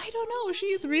I don't know,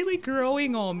 she's really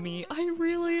growing on me. I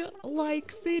really like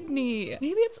Sydney.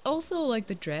 Maybe it's also like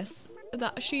the dress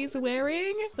that she's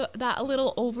wearing, that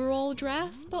little overall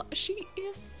dress, but she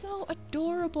is so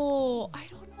adorable. I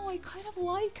don't know, I kind of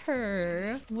like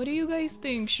her. What do you guys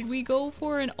think? Should we go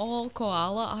for an all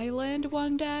koala island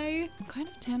one day? I'm kind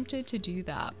of tempted to do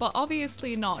that, but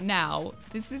obviously not now.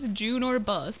 This is June or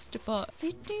bust, but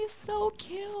Sydney is so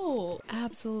cute.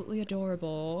 Absolutely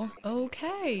adorable.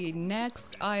 Okay,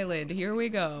 next island. Here we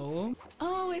go.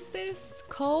 Oh, is this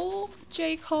Cole?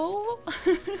 J. Cole?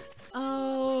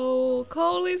 Oh,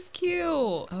 Cole is cute.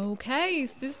 Okay,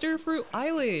 Sister Fruit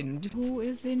Island. Who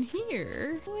is in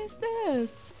here? Who is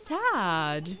this?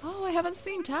 Tad. Oh, I haven't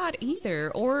seen Tad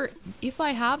either. Or if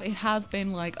I have, it has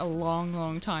been like a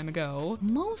long time ago.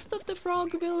 Most of the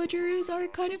frog villagers are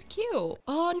kind of cute.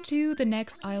 On to the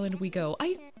next island we go.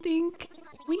 I think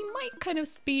we might kind of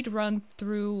speed run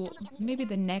through maybe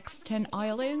the next 10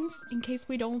 islands in case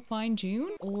we don't find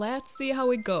June. Let's see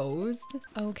how it goes.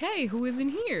 Okay, who is in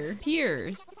here?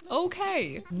 Pierce.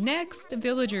 Okay, next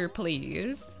villager,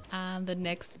 please. And the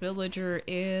next villager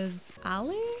is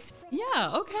Ali?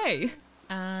 Yeah, okay.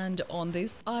 And on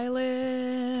this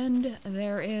island,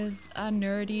 there is a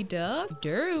nerdy duck,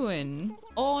 Derwin.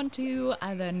 On to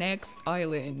the next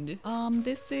island.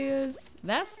 This is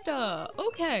Vesta.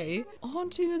 Okay, on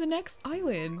to the next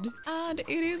island. And it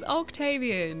is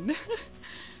Octavian.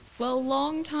 Well,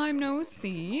 long time no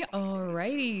see.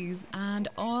 Alrighties, and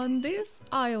on this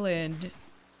island,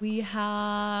 we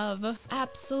have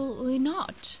absolutely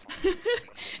not.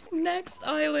 Next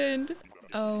island.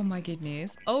 Oh my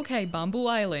goodness. Okay, Bamboo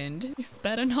Island. This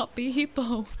better not be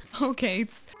Hippo. Okay,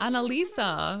 it's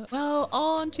Annalisa. Well,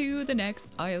 on to the next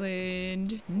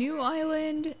island. New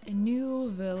island, new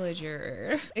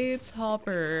villager. It's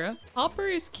Hopper. Hopper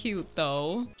is cute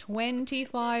though.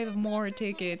 25 more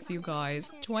tickets, you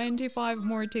guys. 25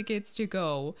 more tickets to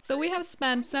go. So we have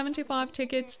spent 75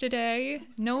 tickets today.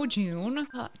 No June.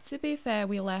 To be fair,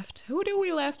 we left. Who do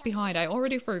we left behind? I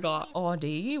already forgot.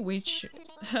 Audie, which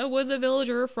was a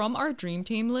villager from our dream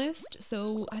team list.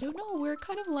 So I don't know. We're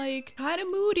kind of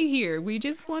moody here. We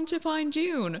just want to find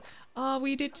June.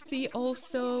 We did see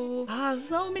also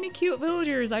so many cute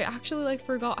villagers. I actually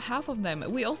forgot half of them.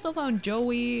 We also found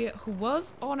Joey, who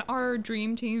was on our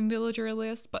dream team villager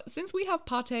list, but since we have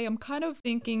Pate, I'm kind of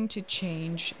thinking to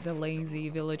change the lazy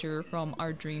villager from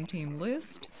our dream team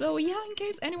list. So yeah, in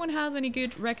case anyone has any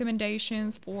good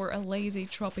recommendations for a lazy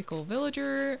tropical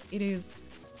villager, it is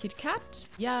Kit Kat?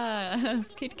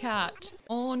 Yes, Kit Kat.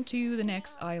 On to the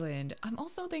next island. I'm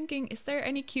also thinking, is there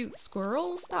any cute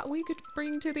squirrels that we could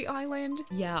bring to the island?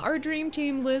 Yeah, our dream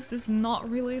team list is not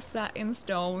really set in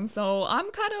stone, so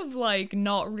I'm kind of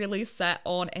not really set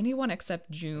on anyone except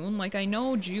June. I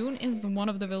know June is one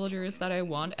of the villagers that I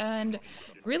want, and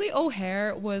really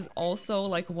O'Hare was also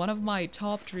one of my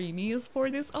top dreamies for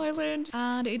this island,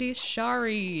 and it is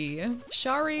Shari.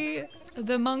 Shari,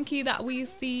 the monkey that we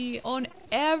see on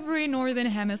every Northern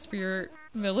Hemisphere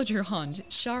villager hunt.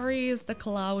 Shari is the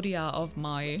Claudia of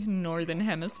my Northern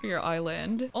Hemisphere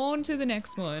island. On to the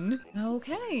next one.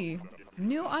 Okay,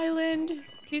 new island.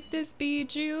 Could this be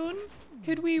June?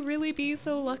 Could we really be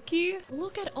so lucky?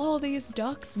 Look at all these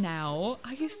ducks now.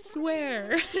 I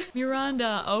swear.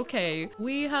 Miranda, okay.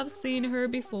 We have seen her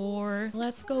before.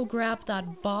 Let's go grab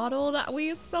that bottle that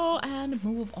we saw and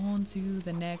move on to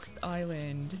the next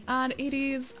island. And it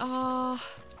is,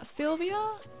 Sylvia,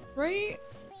 right?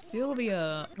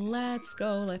 Sylvia. Let's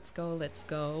go, let's go, let's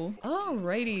go.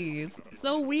 Alrighties.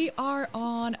 So we are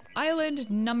on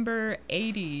island number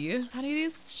 80. And it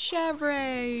is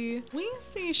Chevre. We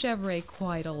see Chevre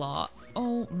quite a lot.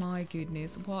 Oh my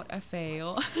goodness, what a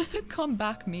fail. Come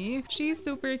back, me. She's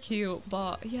super cute,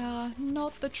 but yeah,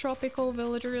 not the tropical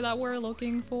villager that we're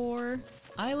looking for.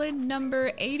 Island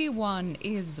number 81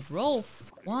 is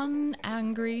Rolf. One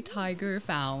angry tiger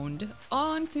found.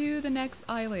 On to the next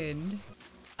island.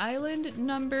 Island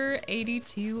number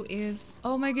 82 is...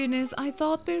 Oh my goodness, I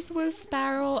thought this was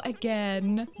Sparrow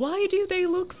again. Why do they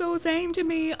look so same to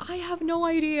me? I have no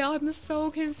idea. I'm so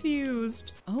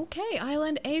confused. Okay,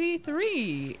 Island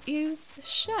 83 is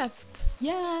Shep.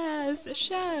 Yes,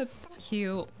 Shep.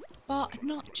 Cute. But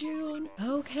not June.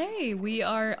 Okay, we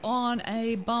are on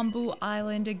a bamboo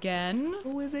island again.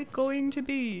 Who is it going to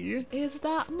be? Is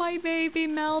that my baby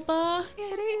Melba?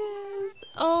 It is.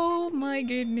 Oh my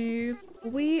goodness.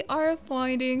 We are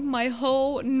finding my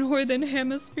whole Northern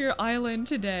Hemisphere island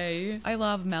today. I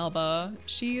love Melba.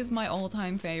 She is my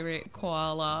all-time favorite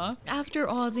koala. After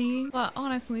Ozzy. But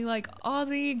honestly,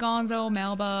 Ozzy, Gonzo,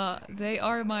 Melba, they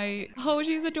are my... Oh,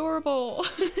 she's adorable.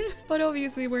 But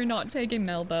obviously we're not taking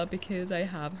Melba because I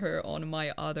have her on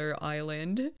my other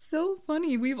island. So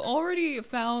funny. We've already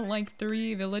found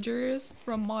 3 villagers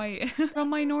from my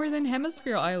from my Northern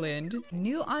Hemisphere island.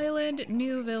 New island,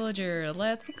 new villager.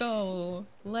 Let's go.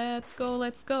 Let's go,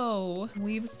 let's go.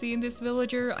 We've seen this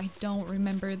villager. I don't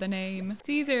remember the name.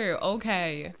 Caesar.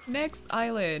 Okay. Next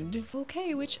island.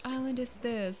 Okay, which island is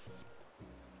this?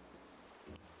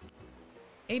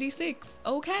 86.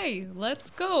 Okay, let's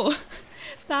go.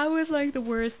 That was the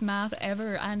worst math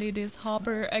ever, and it is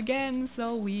Hopper again,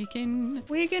 so we can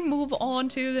move on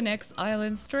to the next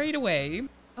island straight away.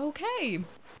 Okay.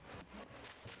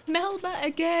 Melba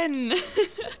again.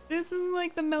 This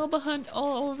is the Melba hunt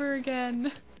all over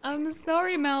again. I'm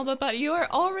sorry, Melba, but you are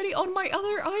already on my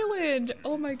other island.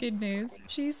 Oh my goodness.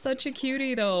 She's such a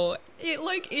cutie though.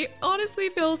 It honestly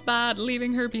feels bad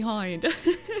leaving her behind.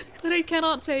 But I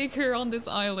cannot take her on this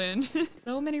island.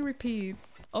 So many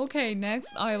repeats. Okay, next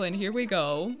island, here we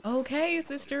go. Okay,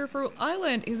 Sister Fruit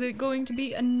Island. Is it going to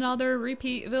be another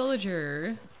repeat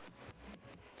villager?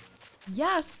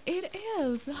 Yes, it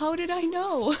is. How did I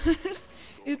know?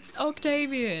 It's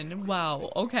Octavian.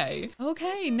 Wow, okay.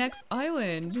 Okay, next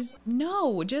island.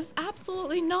 No, just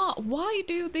absolutely not. Why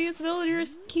do these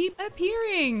villagers keep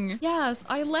appearing? Yes,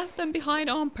 I left them behind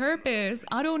on purpose.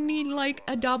 I don't need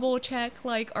a double check.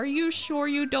 Are you sure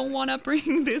you don't want to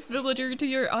bring this villager to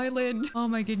your island? Oh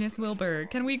my goodness, Wilbur.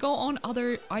 Can we go on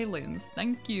other islands?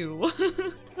 Thank you.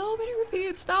 So many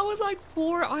repeats. That was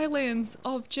 4 islands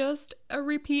of just a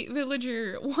repeat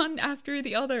villager, one after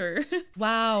the other.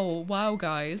 Wow,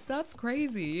 guys, that's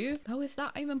crazy. How is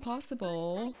that even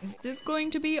possible? Is this going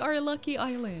to be our lucky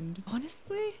island?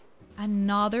 Honestly,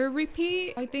 Another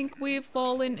repeat? I think we've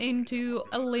fallen into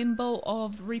a limbo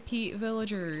of repeat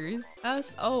villagers.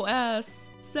 SOS.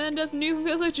 Send us new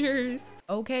villagers.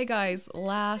 Okay guys,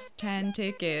 last 10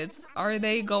 tickets. Are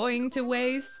they going to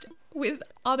waste with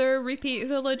other repeat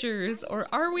villagers? Or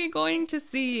are we going to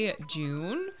see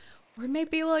June? Or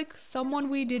maybe like someone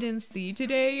we didn't see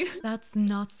today? That's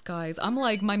nuts, guys. I'm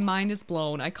like, my mind is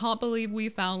blown. I can't believe we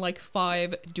found like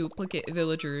 5 duplicate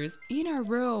villagers in a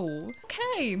row.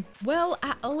 Okay, well,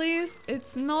 at least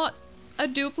it's not a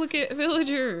duplicate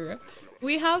villager.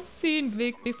 We have seen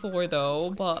Vic before though,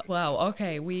 but wow,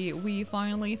 okay, we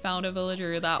finally found a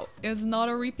villager that is not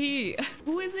a repeat.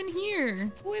 Who is in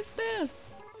here? Who is this?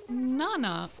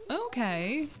 Nana.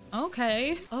 Okay.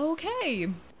 Okay. Okay.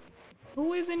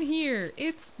 Who is in here?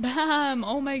 It's Bam.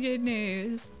 Oh my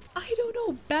goodness. I don't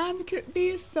know. Bam could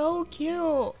be so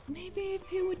cute. Maybe if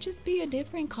he would just be a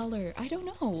different color. I don't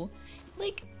know.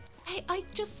 Like, I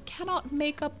just cannot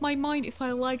make up my mind if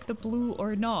I like the blue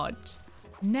or not.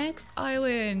 Next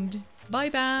island. Bye,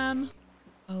 Bam.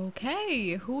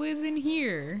 Okay, who is in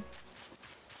here?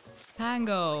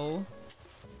 Pango.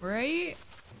 Right?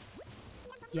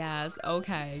 Yes,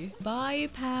 okay. Bye,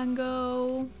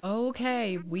 Pango.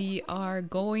 Okay, we are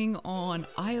going on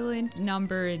island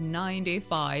number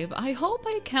 95. I hope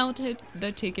I counted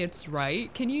the tickets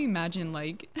right. Can you imagine,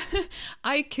 like,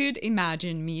 I could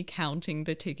imagine me counting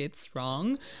the tickets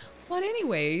wrong. But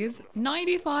anyways,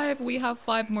 95, we have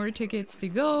 5 more tickets to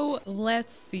go.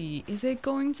 Let's see, is it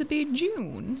going to be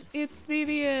June? It's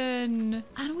Vivian.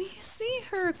 And we see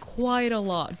her quite a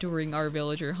lot during our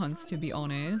villager hunts, to be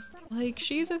honest. Like,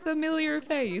 she's a familiar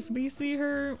face. We see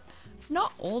her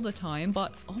not all the time,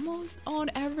 but almost on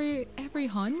every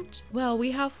hunt. Well,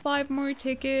 we have 5 more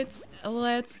tickets.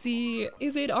 Let's see,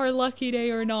 is it our lucky day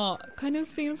or not? Kind of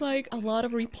seems like a lot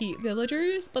of repeat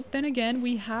villagers, but then again,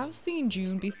 we have seen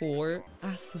June before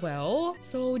as well.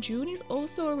 So June is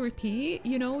also a repeat,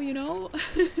 you know?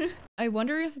 I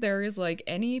wonder if there is like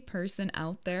any person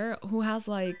out there who has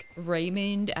like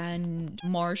Raymond and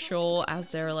Marshall as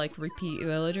their like repeat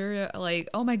villager. Like,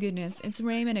 oh my goodness, it's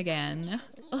Raymond again.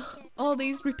 Ugh, all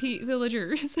these repeat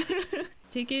villagers.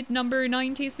 Ticket number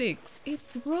 96.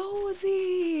 It's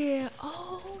Rosie.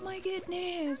 Oh my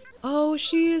goodness. Oh,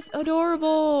 she is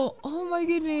adorable. Oh my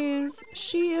goodness.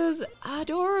 She is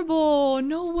adorable.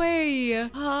 No way.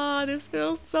 Ah, this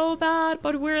feels so bad,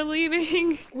 but we're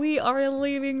leaving. We are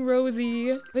leaving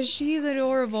Rosie. But she's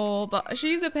adorable, but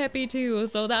she's a peppy too.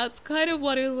 So that's kind of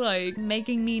what is like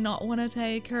making me not want to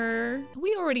take her.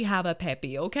 We already have a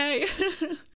peppy, okay?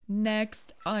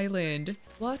 Next island.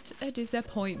 What a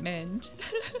disappointment.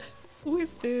 Who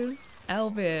is this?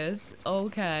 Elvis.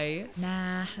 Okay.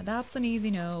 Nah, that's an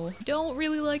easy no. Don't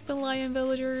really like the lion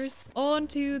villagers. On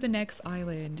to the next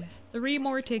island. 3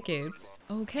 more tickets.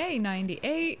 Okay,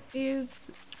 98 is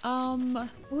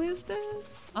who is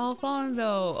this?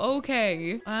 Alfonso.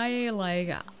 Okay. I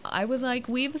was like,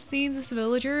 we've seen this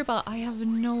villager, but I have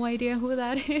no idea who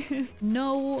that is.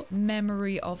 No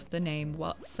memory of the name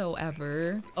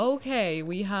whatsoever. Okay,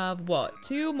 we have what?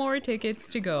 2 more tickets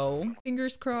to go.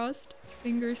 Fingers crossed.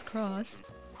 Fingers crossed.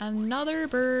 Another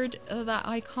bird that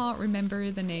I can't remember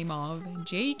the name of.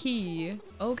 Jakey.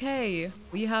 Okay,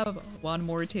 we have 1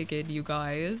 more ticket, you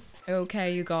guys.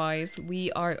 Okay, you guys,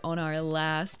 we are on our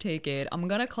last ticket. I'm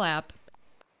gonna clap.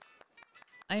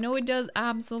 I know it does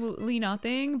absolutely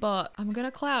nothing, but I'm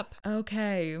gonna clap.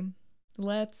 Okay,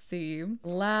 let's see.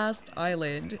 Last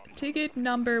island. Ticket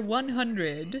number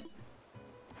 100.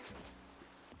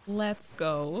 Let's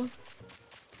go.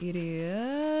 It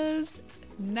is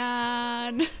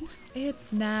Nan.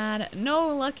 It's Nan.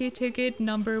 No lucky ticket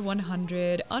number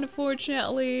 100,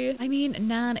 unfortunately. I mean,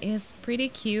 Nan is pretty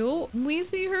cute. We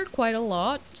see her quite a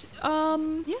lot.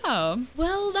 Yeah.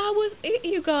 Well, that was it,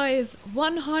 you guys.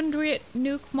 100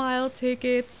 Nuke Mile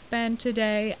tickets spent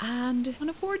today, and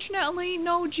unfortunately,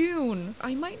 no June.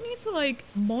 I might need to, like,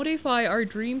 modify our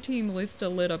dream team list a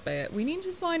little bit. We need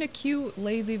to find a cute,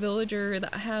 lazy villager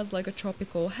that has, like, a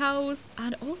tropical house,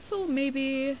 and also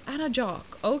maybe a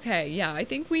jock. Okay, yeah, I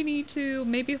think we need to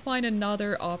maybe find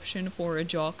another option for a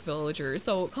jock villager.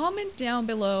 So comment down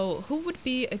below who would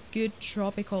be a good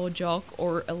tropical jock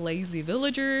or a lazy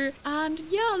villager. And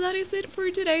yeah, that is it for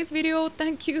today's video.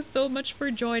 Thank you so much for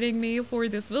joining me for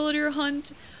this villager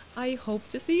hunt. I hope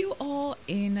to see you all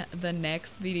in the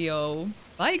next video.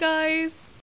 Bye guys!